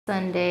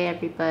Sunday,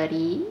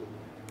 everybody.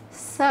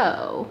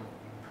 So,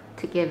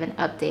 to give an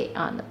update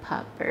on the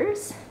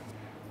puppers,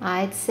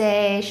 I'd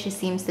say she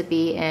seems to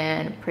be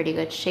in pretty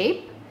good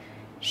shape.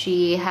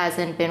 She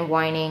hasn't been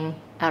whining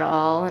at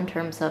all in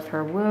terms of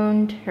her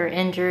wound, her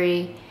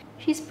injury.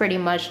 She's pretty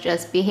much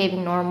just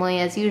behaving normally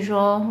as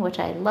usual, which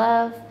I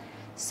love.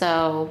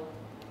 So,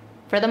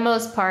 for the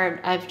most part,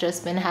 I've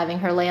just been having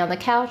her lay on the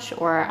couch,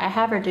 or I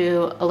have her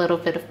do a little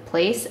bit of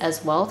place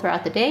as well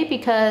throughout the day,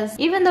 because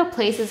even though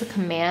place is a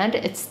command,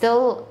 it's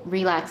still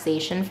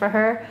relaxation for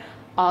her.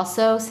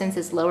 Also, since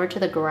it's lower to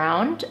the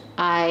ground,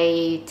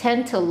 I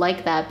tend to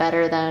like that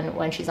better than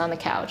when she's on the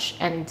couch.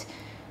 And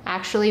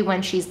actually,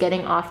 when she's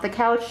getting off the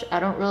couch,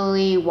 I don't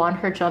really want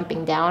her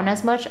jumping down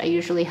as much. I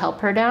usually help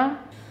her down.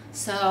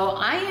 So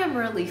I am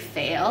really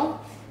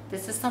fail.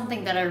 This is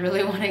something that I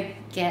really want to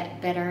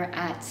get better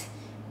at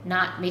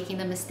not making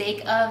the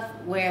mistake of,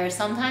 where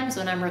sometimes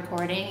when I'm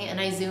recording and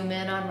I zoom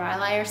in on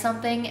Riley or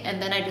something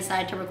and then I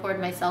decide to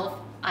record myself,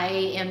 I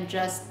am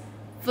just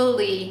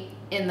fully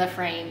in the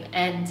frame,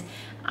 and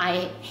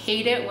I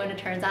hate it when it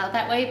turns out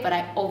that way, but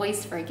I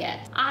always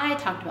forget. I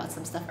talked about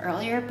some stuff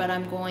earlier, but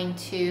I'm going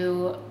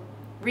to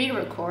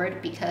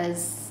re-record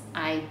because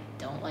I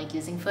don't like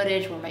using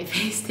footage where my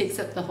face takes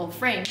up the whole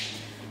frame.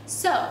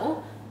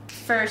 So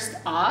first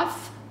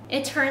off,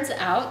 it turns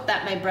out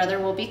that my brother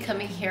will be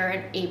coming here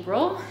in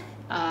April,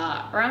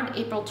 around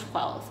April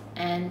 12th.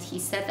 And he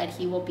said that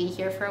he will be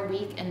here for a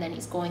week and then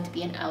he's going to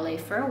be in LA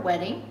for a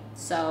wedding.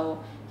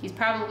 So he's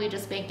probably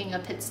just making a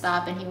pit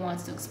stop and he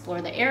wants to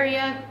explore the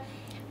area.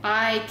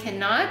 I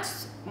cannot,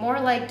 more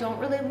like don't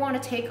really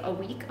want to take a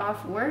week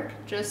off work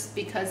just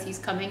because he's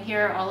coming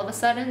here all of a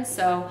sudden.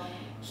 So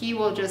he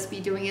will just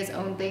be doing his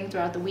own thing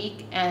throughout the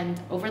week.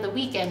 And over the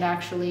weekend,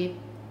 actually,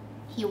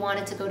 he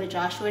wanted to go to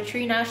Joshua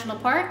Tree National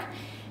Park.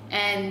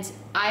 And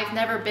I've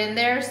never been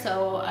there,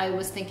 so I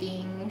was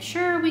thinking,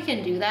 sure, we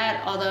can do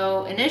that.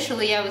 Although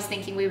initially I was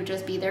thinking we would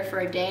just be there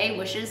for a day,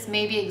 which is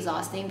maybe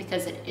exhausting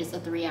because it is a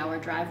 3-hour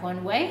drive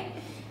one way.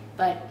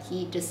 But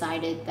he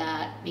decided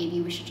that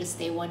maybe we should just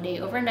stay one day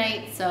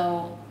overnight.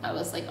 So I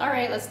was like, all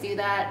right, let's do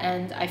that.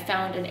 And I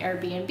found an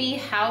Airbnb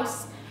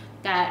house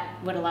that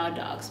would allow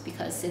dogs,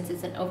 because since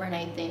it's an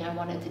overnight thing, I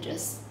wanted to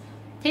just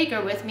take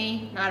her with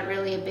me, not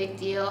really a big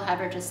deal, have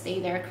her just stay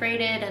there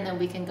crated, and then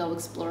we can go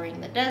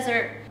exploring the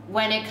desert.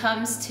 When it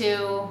comes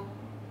to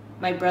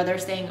my brother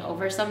staying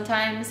over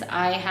sometimes,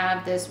 I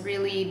have this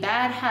really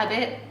bad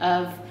habit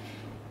of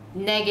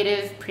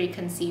negative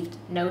preconceived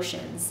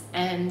notions,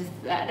 and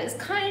that is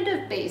kind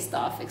of based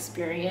off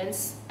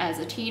experience as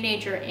a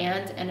teenager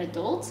and an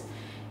adult.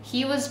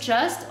 He was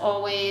just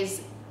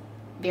always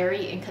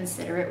very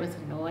inconsiderate with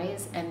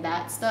noise, and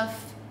that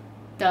stuff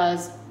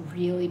does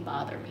really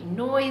bother me.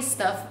 Noise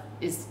stuff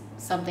is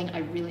something I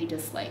really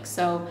dislike.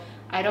 So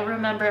I don't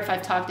remember if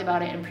I've talked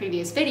about it in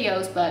previous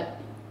videos, but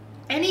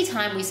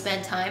anytime we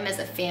spent time as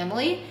a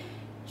family,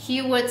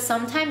 he would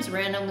sometimes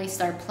randomly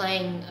start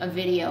playing a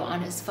video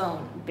on his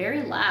phone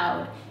very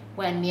loud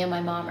when me and my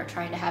mom are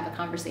trying to have a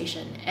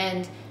conversation.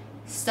 And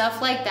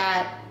stuff like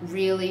that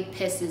really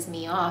pisses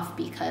me off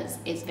because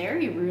it's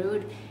very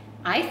rude.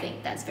 I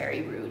think that's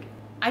very rude.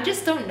 I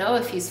just don't know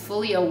if he's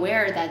fully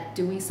aware that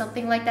doing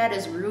something like that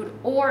is rude,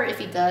 or if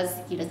he does,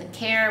 he doesn't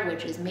care,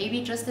 which is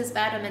maybe just as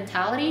bad a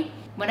mentality.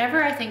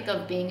 Whenever I think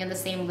of being in the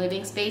same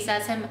living space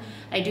as him,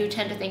 I do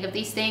tend to think of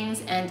these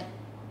things, and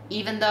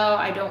even though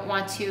I don't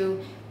want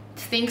to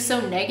think so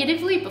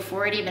negatively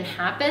before it even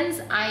happens,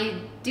 I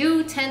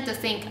do tend to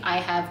think I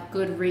have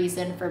good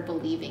reason for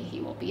believing he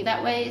will be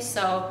that way,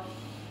 so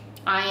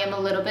I am a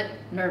little bit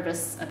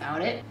nervous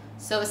about it.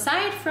 So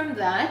aside from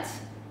that,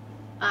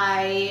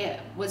 I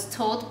was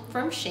told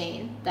from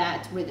Shane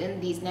that within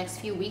these next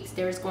few weeks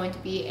there's going to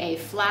be a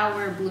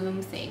flower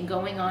bloom thing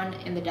going on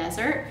in the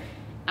desert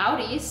out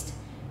east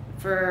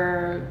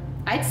for,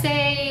 I'd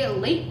say,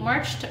 late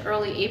March to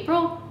early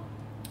April.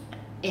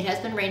 It has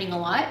been raining a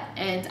lot,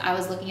 and I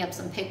was looking up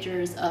some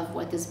pictures of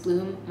what this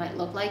bloom might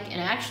look like, and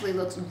it actually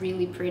looks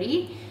really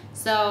pretty.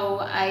 So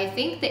I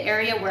think the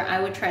area where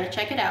I would try to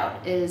check it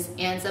out is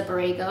Anza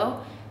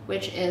Borrego,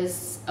 which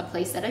is a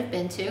place that I've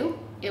been to.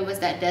 It was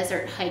that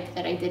desert hike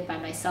that I did by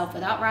myself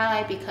without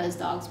Riley because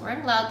dogs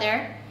weren't allowed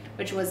there,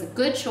 which was a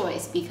good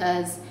choice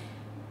because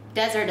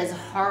desert is a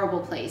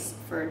horrible place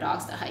for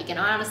dogs to hike. And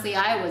honestly,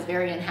 I was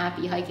very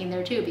unhappy hiking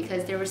there too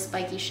because there was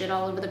spiky shit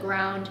all over the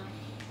ground.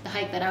 The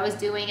hike that I was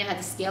doing, I had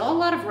to scale a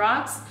lot of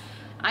rocks.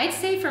 I'd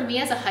say for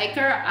me as a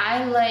hiker,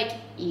 I like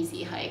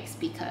easy hikes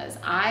because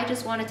I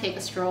just want to take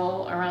a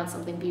stroll around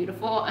something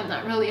beautiful. I'm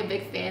not really a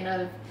big fan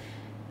of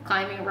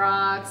climbing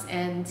rocks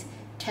and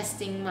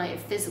testing my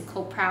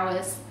physical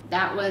prowess.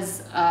 That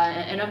was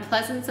an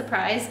unpleasant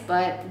surprise,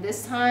 but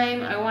this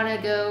time I want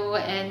to go,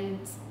 and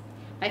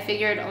I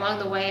figured along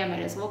the way I might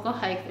as well go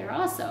hike there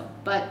also.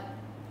 But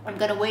I'm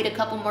gonna wait a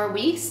couple more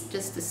weeks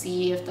just to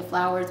see if the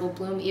flowers will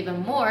bloom even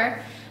more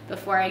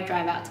before I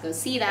drive out to go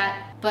see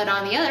that. But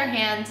on the other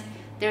hand,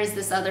 there's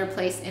this other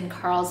place in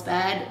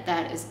Carlsbad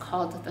that is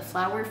called the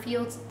Flower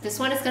Fields. This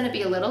one is going to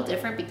be a little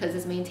different because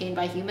it's maintained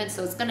by humans,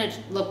 so it's going to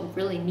look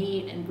really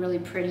neat and really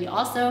pretty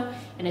also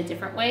in a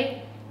different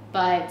way.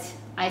 But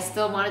I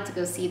still wanted to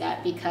go see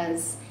that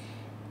because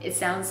it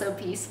sounds so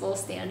peaceful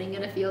standing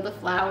in a field of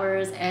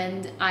flowers,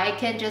 and I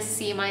can just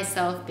see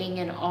myself being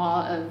in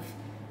awe of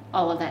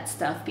all of that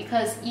stuff.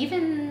 Because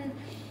even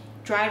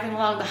driving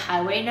along the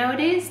highway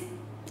nowadays,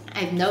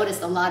 I've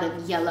noticed a lot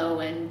of yellow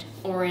and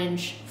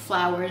orange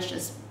flowers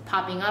just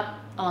popping up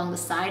along the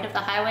side of the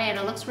highway, and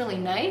it looks really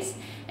nice.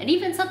 And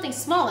even something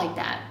small like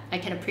that I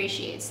can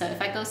appreciate. So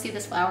if I go see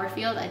this flower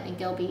field, I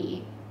think it'll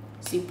be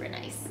super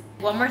nice.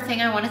 One more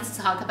thing I wanted to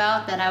talk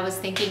about that I was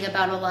thinking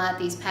about a lot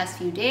these past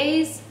few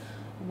days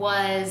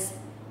was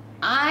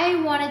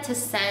I wanted to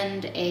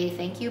send a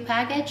thank you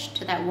package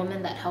to that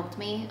woman that helped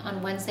me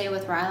on Wednesday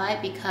with Riley,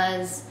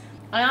 because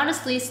I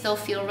honestly still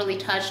feel really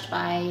touched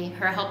by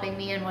her helping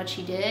me and what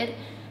she did.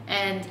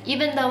 And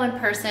even though in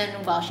person,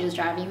 while she was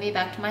driving me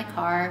back to my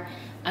car,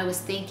 I was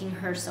thanking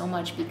her so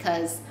much,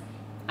 because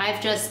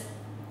I've just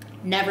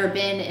never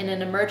been in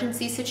an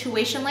emergency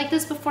situation like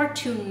this before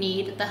to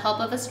need the help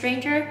of a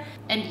stranger.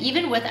 And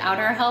even without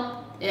her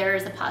help, there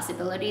is a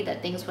possibility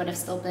that things would have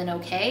still been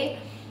okay.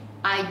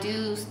 I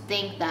do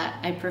think that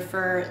I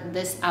prefer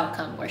this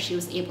outcome where she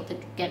was able to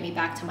get me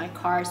back to my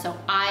car, so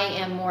I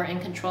am more in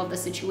control of the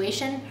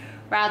situation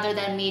rather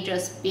than me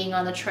just being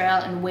on the trail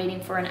and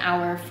waiting for an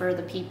hour for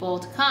the people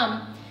to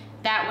come.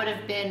 That would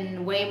have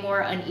been way more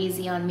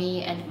uneasy on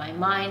me and my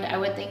mind, I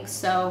would think.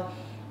 So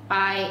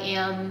I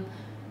am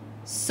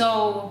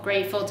so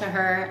grateful to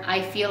her.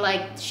 I feel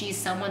like she's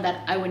someone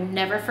that I would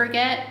never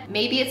forget.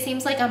 Maybe it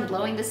seems like I'm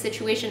blowing the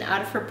situation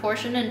out of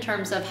proportion in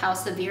terms of how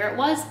severe it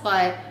was,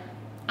 but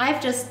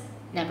I've just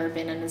never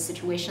been in a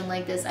situation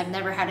like this. I've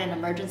never had an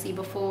emergency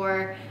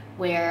before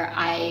where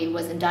I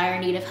was in dire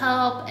need of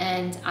help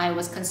and I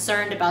was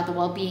concerned about the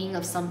well-being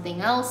of something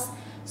else.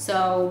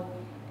 So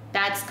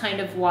that's kind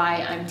of why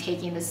I'm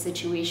taking this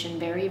situation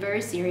very,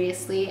 very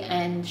seriously,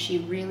 and she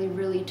really,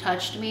 really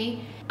touched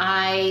me.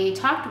 I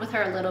talked with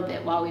her a little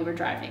bit while we were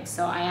driving.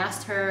 So I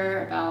asked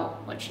her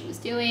about what she was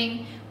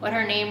doing, what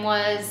her name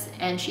was,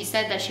 and she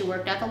said that she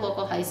worked at the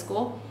local high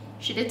school.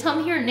 She did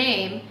tell me her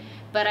name,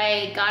 but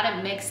I got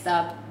it mixed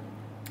up,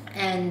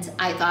 and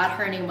I thought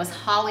her name was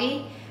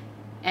Holly,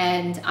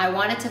 and I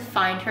wanted to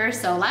find her.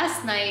 So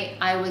last night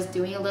I was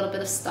doing a little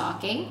bit of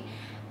stalking.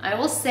 I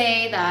will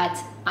say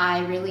that I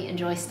really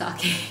enjoy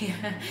stalking.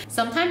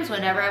 Sometimes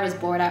whenever I was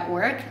bored at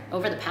work,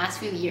 over the past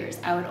few years,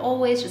 I would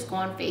always just go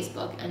on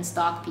Facebook and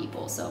stalk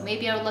people. So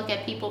maybe I would look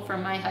at people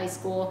from my high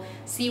school,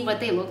 see what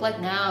they look like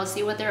now,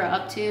 see what they're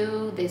up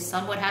to.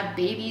 Some would have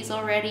babies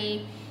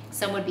already,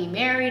 some would be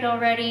married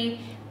already,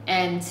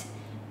 and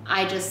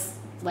I just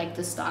like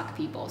to stalk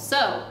people.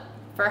 So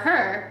for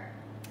her,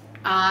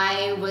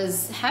 I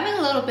was having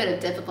a little bit of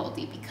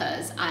difficulty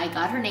because I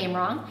got her name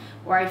wrong,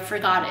 or I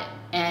forgot it.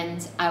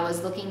 And I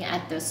was looking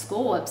at the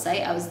school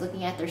website, I was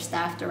looking at their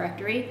staff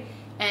directory,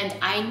 and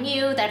I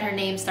knew that her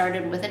name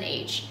started with an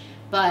H,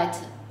 but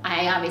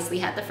I obviously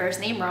had the first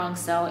name wrong,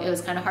 so it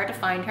was kind of hard to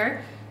find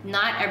her.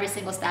 Not every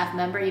single staff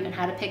member even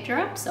had a picture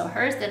up, so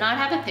hers did not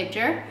have a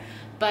picture.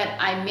 But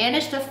I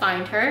managed to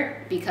find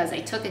her because I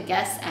took a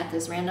guess at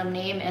this random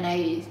name and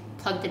I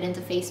plugged it into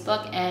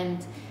Facebook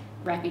and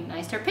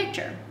recognized her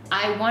picture.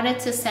 I wanted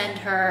to send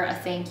her a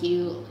thank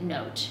you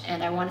note,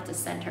 and I wanted to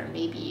send her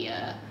maybe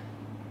a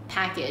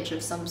package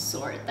of some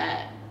sort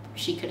that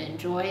she could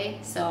enjoy.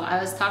 So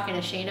I was talking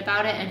to Shane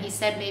about it, and he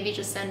said maybe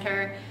just send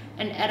her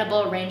an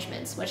edible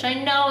arrangements, which I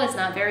know is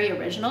not very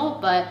original,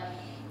 but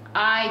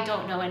I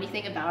don't know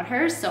anything about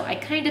her, so I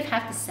kind of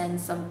have to send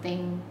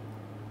something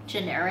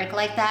generic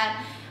like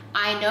that.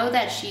 I know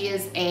that she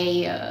is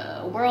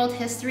a world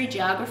history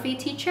geography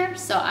teacher,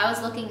 so I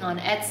was looking on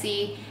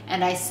Etsy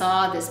and I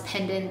saw this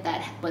pendant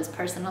that was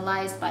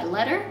personalized by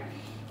letter,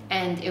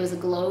 and it was a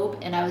globe,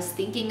 and I was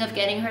thinking of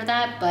getting her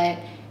that, but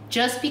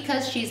just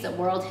because she's a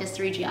world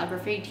history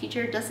geography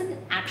teacher doesn't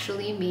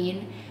actually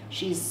mean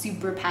she's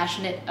super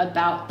passionate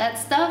about that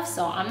stuff,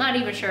 so I'm not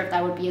even sure if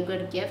that would be a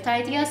good gift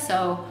idea.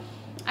 So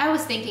I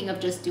was thinking of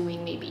just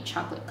doing maybe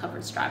chocolate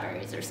covered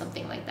strawberries or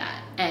something like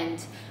that,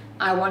 and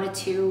I wanted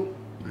to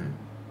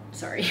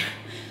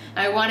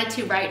I wanted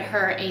to write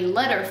her a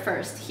letter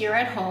first here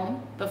at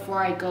home before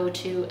I go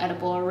to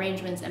edible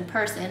arrangements in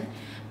person.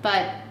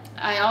 But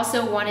I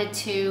also wanted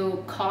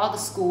to call the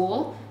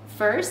school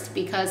first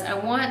because I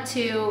want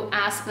to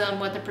ask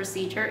them what the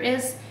procedure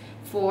is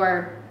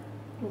for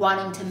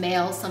wanting to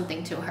mail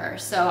something to her.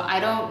 So I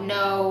don't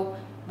know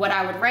what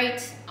I would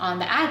write on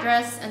the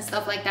address and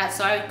stuff like that.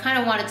 So I kind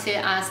of wanted to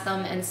ask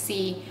them and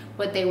see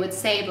what they would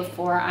say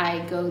before I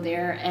go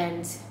there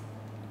and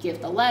give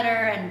the letter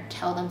and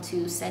tell them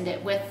to send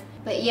it with.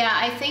 But yeah,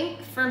 I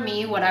think for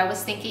me, what I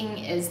was thinking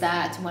is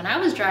that when I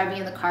was driving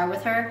in the car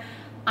with her,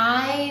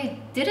 I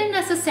didn't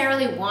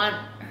necessarily want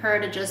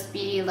her to just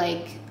be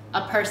like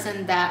a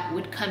person that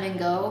would come and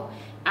go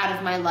out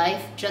of my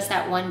life just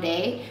that one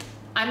day.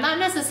 I'm not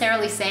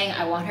necessarily saying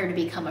I want her to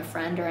become a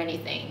friend or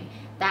anything,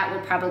 that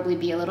would probably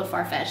be a little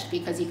far-fetched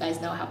because you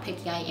guys know how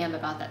picky I am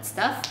about that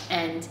stuff,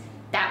 and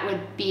that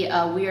would be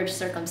a weird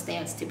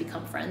circumstance to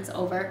become friends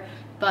over.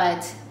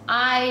 But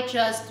I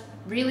just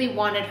really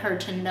wanted her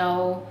to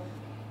know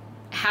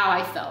how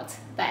I felt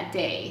that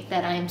day,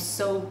 that I'm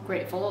so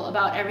grateful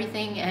about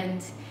everything,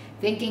 and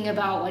thinking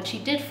about what she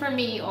did for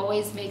me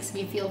always makes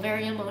me feel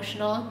very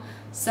emotional.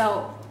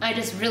 So I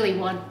just really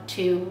want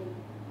to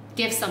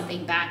give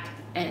something back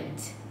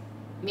and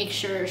make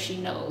sure she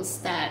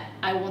knows that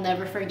I will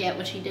never forget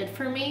what she did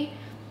for me.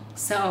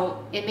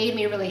 So it made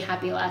me really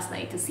happy last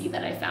night to see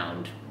that I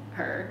found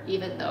her,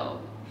 even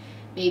though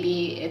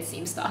maybe it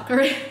seems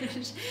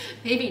stalkerish,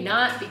 maybe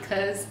not,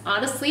 because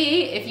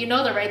honestly, if you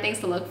know the right things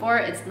to look for,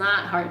 it's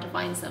not hard to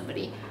find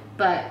somebody.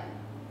 But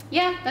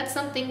yeah, that's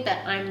something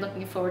that I'm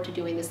looking forward to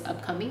doing this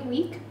upcoming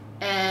week.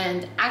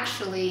 And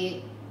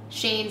actually,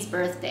 Shane's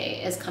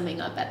birthday is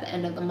coming up at the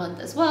end of the month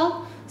as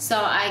well. So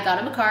I got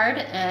him a card,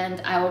 and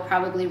I will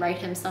probably write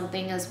him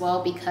something as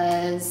well,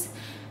 because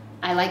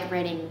I like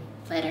writing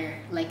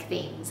letter-like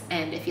things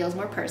and it feels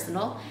more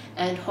personal,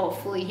 and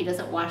hopefully he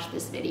doesn't watch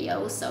this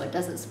video so it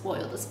doesn't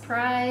spoil the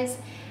surprise.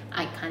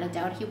 I kind of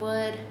doubt he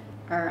would.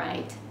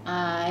 Alright,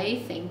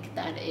 I think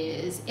that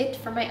is it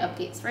for my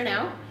updates for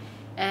now,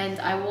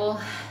 and I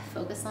will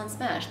focus on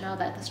Smash now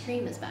that the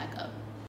stream is back up.